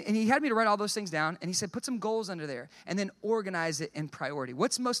 And he had me to write all those things down. And he said, put some goals under there and then organize it in priority.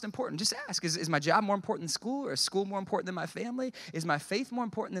 What's most important? Just ask, is my job more important than school? Or is school more important than my family? Is my faith more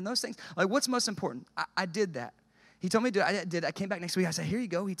important than those things? Like, what's most important? I did that. He told me to do it. I came back next week. I said, here you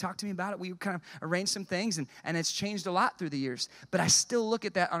go. He talked to me about it. We kind of arranged some things, and it's changed a lot through the years. But I still look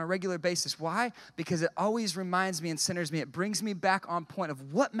at that on a regular basis. Why? Because it always reminds me and centers me. It brings me back on point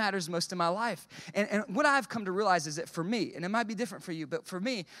of what matters most in my life. And what I've come to realize is that for me, and it might be different for you, but for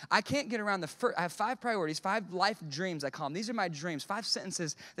me, I can't get around I have 5 priorities, 5 life dreams, I call them. These are my dreams, 5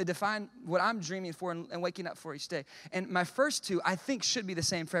 sentences that define what I'm dreaming for and waking up for each day. And my first 2, I think, should be the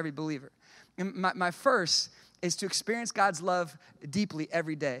same for every believer. And my first is to experience God's love deeply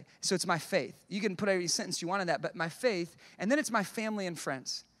every day. So it's my faith. You can put every sentence you want in that, but my faith, and then it's my family and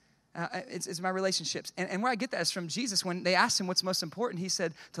friends. It's my relationships. And where I get that is from Jesus. When they asked him what's most important, he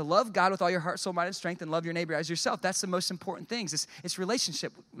said to love God with all your heart, soul, mind, and strength, and love your neighbor as yourself. That's the most important things. It's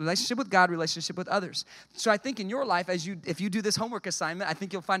relationship with God, relationship with others. So I think in your life, if you do this homework assignment, I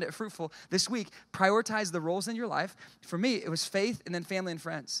think you'll find it fruitful this week. Prioritize the roles in your life. For me, it was faith and then family and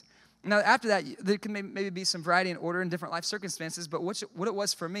friends. Now, after that, there can maybe be some variety and order in different life circumstances, but what it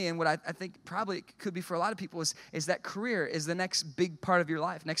was for me and what I think probably could be for a lot of people is that career is the next big part of your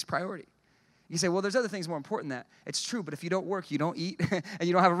life, next priority. You say, well, there's other things more important than that. It's true, but if you don't work, you don't eat, and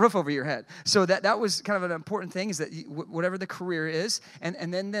you don't have a roof over your head. So that was kind of an important thing, is that whatever the career is,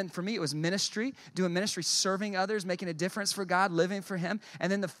 and then for me, it was ministry, doing ministry, serving others, making a difference for God, living for him.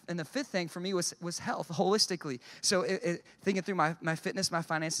 And then the 5th thing for me was health, holistically. So thinking through my fitness, my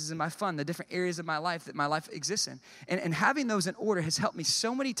finances, and my fun, the different areas of my life that my life exists in. And having those in order has helped me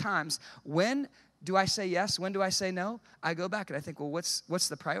so many times. When do I say yes? When do I say no? I go back and I think, well, what's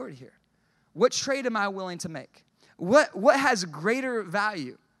the priority here? What trade am I willing to make? What has greater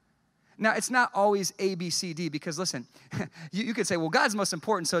value? Now, it's not always A, B, C, D, because listen, you could say, well, God's most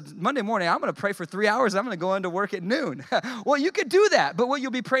important, so Monday morning, I'm going to pray for 3 hours, I'm going to go into work at noon. Well, you could do that, but what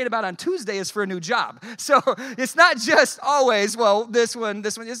you'll be praying about on Tuesday is for a new job. So it's not just always, well, this one.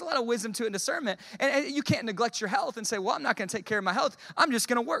 There's a lot of wisdom to it and discernment, and you can't neglect your health and say, well, I'm not going to take care of my health. I'm just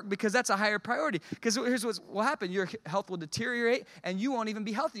going to work because that's a higher priority. Because here's what will happen. Your health will deteriorate, and you won't even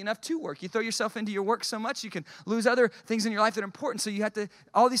be healthy enough to work. You throw yourself into your work so much, you can lose other things in your life that are important, so you have to,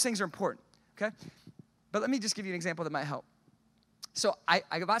 all these things are important. Okay? But let me just give you an example that might help. So I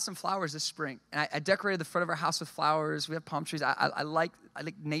bought some flowers this spring, and I decorated the front of our house with flowers. We have palm trees. I like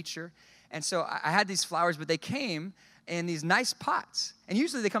nature. And so I had these flowers, but they came in these nice pots. And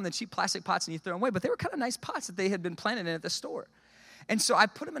usually they come in the cheap plastic pots and you throw them away, but they were kind of nice pots that they had been planted in at the store. And so I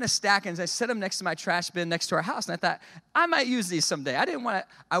put them in a stack, and I set them next to my trash bin next to our house. And I thought, I might use these someday.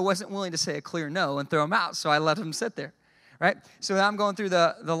 I wasn't willing to say a clear no and throw them out, so I let them sit there. Right? So I'm going through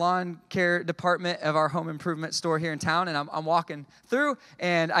the lawn care department of our home improvement store here in town, and I'm walking through,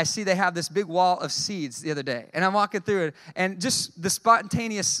 and I see they have this big wall of seeds the other day. And I'm walking through it, and just the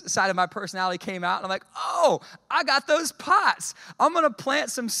spontaneous side of my personality came out, and I'm like, oh, I got those pots. I'm going to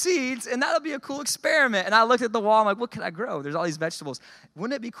plant some seeds, and that'll be a cool experiment. And I looked at the wall, I'm like, what can I grow? There's all these vegetables.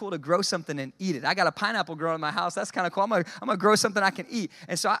 Wouldn't it be cool to grow something and eat it? I got a pineapple growing in my house. That's kind of cool. I'm gonna grow something I can eat.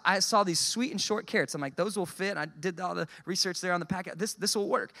 And so I saw these sweet and short carrots. I'm like, those will fit. I did all the research there on the packet. This will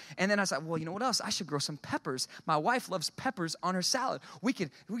work. And then I was like, well, you know what else? I should grow some peppers. My wife loves peppers on her salad. We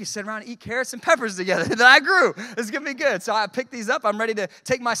could sit around and eat carrots and peppers together that I grew. It's going to be good. So I picked these up. I'm ready to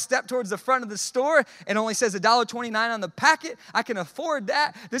take my step towards the front of the store. It only says $1.29 on the packet. I can afford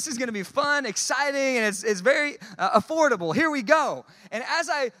that. This is going to be fun, exciting, and it's very affordable. Here we go. And as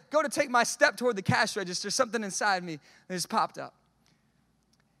I go to take my step toward the cash register, something inside me just popped up.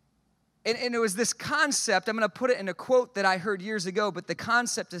 And it was this concept, I'm going to put it in a quote that I heard years ago, but the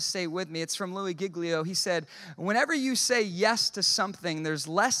concept is stay with me. It's from Louis Giglio. He said, whenever you say yes to something, there's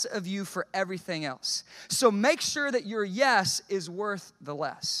less of you for everything else. So make sure that your yes is worth the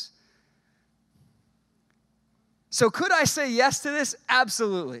less. So could I say yes to this?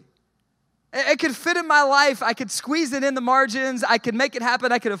 Absolutely. It could fit in my life. I could squeeze it in the margins. I could make it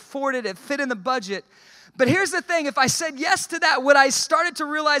happen. I could afford it. It fit in the budget. But here's the thing, if I said yes to that, what I started to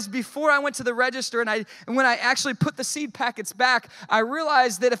realize before I went to the register and when I actually put the seed packets back, I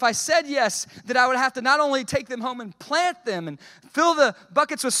realized that if I said yes, that I would have to not only take them home and plant them and fill the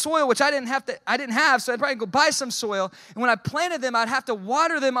buckets with soil, which I didn't have, so I'd probably go buy some soil. And when I planted them, I'd have to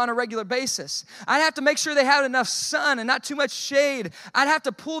water them on a regular basis. I'd have to make sure they had enough sun and not too much shade. I'd have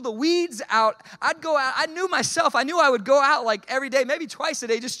to pull the weeds out. I'd go out. I knew myself. I knew I would go out like every day, maybe twice a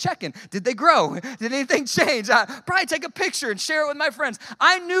day, just checking. Did they grow? Did anything change? I'd probably take a picture and share it with my friends.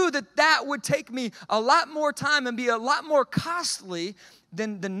 I knew that would take me a lot more time and be a lot more costly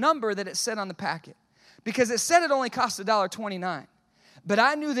than the number that it said on the packet. Because it said it only cost $1.29. But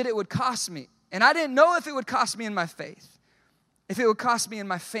I knew that it would cost me. And I didn't know if it would cost me in my faith, if it would cost me in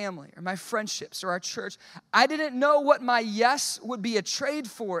my family or my friendships or our church. I didn't know what my yes would be a trade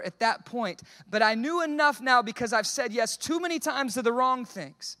for at that point. But I knew enough now because I've said yes too many times to the wrong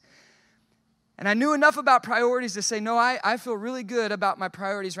things. And I knew enough about priorities to say, no, I feel really good about my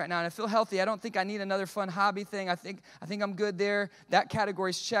priorities right now. And I feel healthy. I don't think I need another fun hobby thing. I think I'm good there. That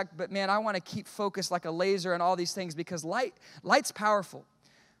category's checked. But man, I want to keep focused like a laser on all these things because light's powerful.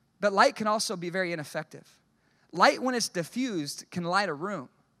 But light can also be very ineffective. Light, when it's diffused, can light a room.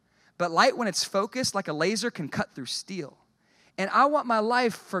 But light, when it's focused like a laser, can cut through steel. And I want my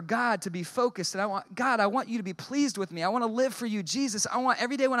life for God to be focused. And I want you to be pleased with me. I want to live for you, Jesus. I want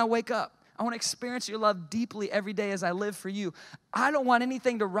every day when I wake up, I want to experience your love deeply every day as I live for you. I don't want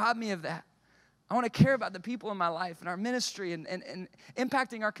anything to rob me of that. I want to care about the people in my life and our ministry and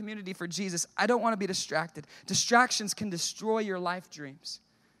impacting our community for Jesus. I don't want to be distracted. Distractions can destroy your life dreams.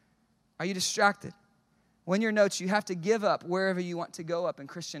 Are you distracted? Well, in your notes, you have to give up wherever you want to go up in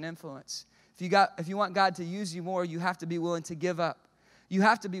Christian influence. If you want God to use you more, you have to be willing to give up. You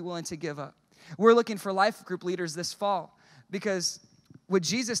have to be willing to give up. We're looking for life group leaders this fall because what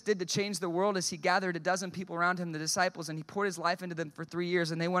Jesus did to change the world is he gathered a dozen people around him, the disciples, and he poured his life into them for 3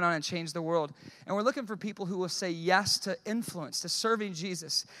 years, and they went on and changed the world. And we're looking for people who will say yes to influence, to serving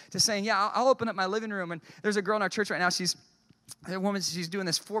Jesus, to saying, yeah, I'll open up my living room. And there's a girl in our church right now, she's doing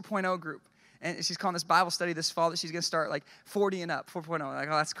this 4.0 group. And she's calling this Bible study this fall that she's going to start like 40 and up, 4.0. Like,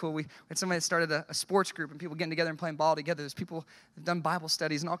 oh, that's cool. We had somebody that started a sports group and people getting together and playing ball together. There's people that have done Bible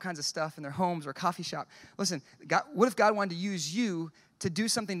studies and all kinds of stuff in their homes or coffee shop. Listen, what if God wanted to use you to do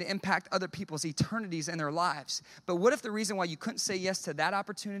something to impact other people's eternities and their lives? But what if the reason why you couldn't say yes to that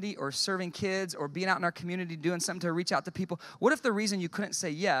opportunity or serving kids or being out in our community doing something to reach out to people, what if the reason you couldn't say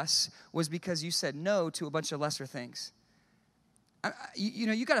yes was because you said no to a bunch of lesser things?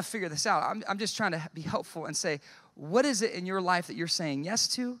 You got to figure this out. I'm just trying to be helpful and say, what is it in your life that you're saying yes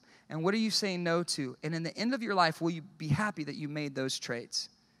to, and what are you saying no to? And in the end of your life, will you be happy that you made those trades?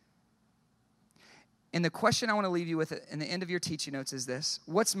 And the question I want to leave you with in the end of your teaching notes is this: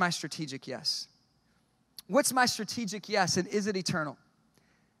 what's my strategic yes? What's my strategic yes, and is it eternal?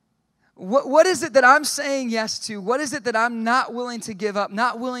 What is it that I'm saying yes to? What is it that I'm not willing to give up,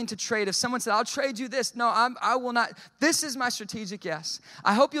 not willing to trade? If someone said, I'll trade you this, no, I will not. This is my strategic yes.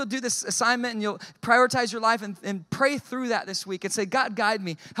 I hope you'll do this assignment and you'll prioritize your life and pray through that this week and say, God, guide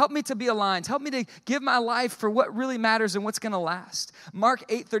me. Help me to be aligned. Help me to give my life for what really matters and what's going to last. Mark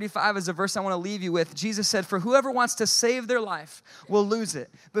 8:35 is a verse I want to leave you with. Jesus said, for whoever wants to save their life will lose it.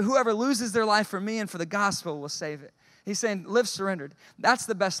 But whoever loses their life for me and for the gospel will save it. He's saying, live surrendered. That's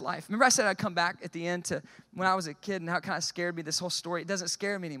the best life. Remember I said I'd come back at the end to when I was a kid and how it kind of scared me, this whole story. It doesn't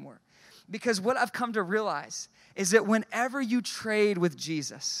scare me anymore. Because what I've come to realize is that whenever you trade with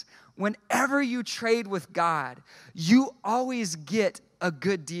Jesus, whenever you trade with God, you always get a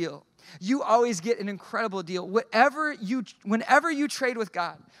good deal. You always get an incredible deal. Whenever you trade with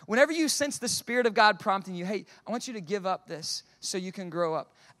God, whenever you sense the Spirit of God prompting you, hey, I want you to give up this so you can grow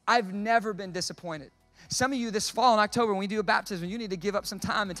up. I've never been disappointed. Some of you this fall in October, when we do a baptism, you need to give up some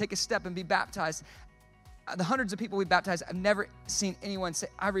time and take a step and be baptized. The hundreds of people we baptized, I've never seen anyone say,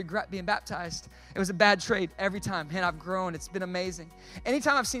 I regret being baptized. It was a bad trade every time. Man, I've grown. It's been amazing.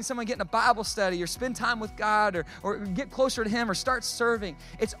 Anytime I've seen someone get in a Bible study or spend time with God or get closer to Him or start serving,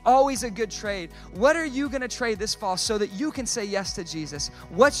 it's always a good trade. What are you going to trade this fall so that you can say yes to Jesus?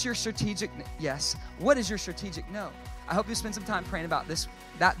 What's your strategic yes? What is your strategic no? I hope you spend some time praying about this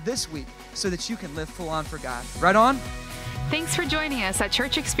week so that you can live full on for God. Right on? Thanks for joining us at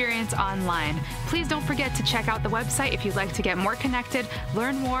Church Experience Online. Please don't forget to check out the website if you'd like to get more connected,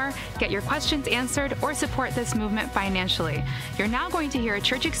 learn more, get your questions answered, or support this movement financially. You're now going to hear a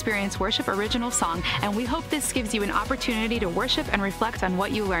Church Experience Worship original song, and we hope this gives you an opportunity to worship and reflect on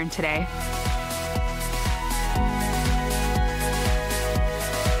what you learned today.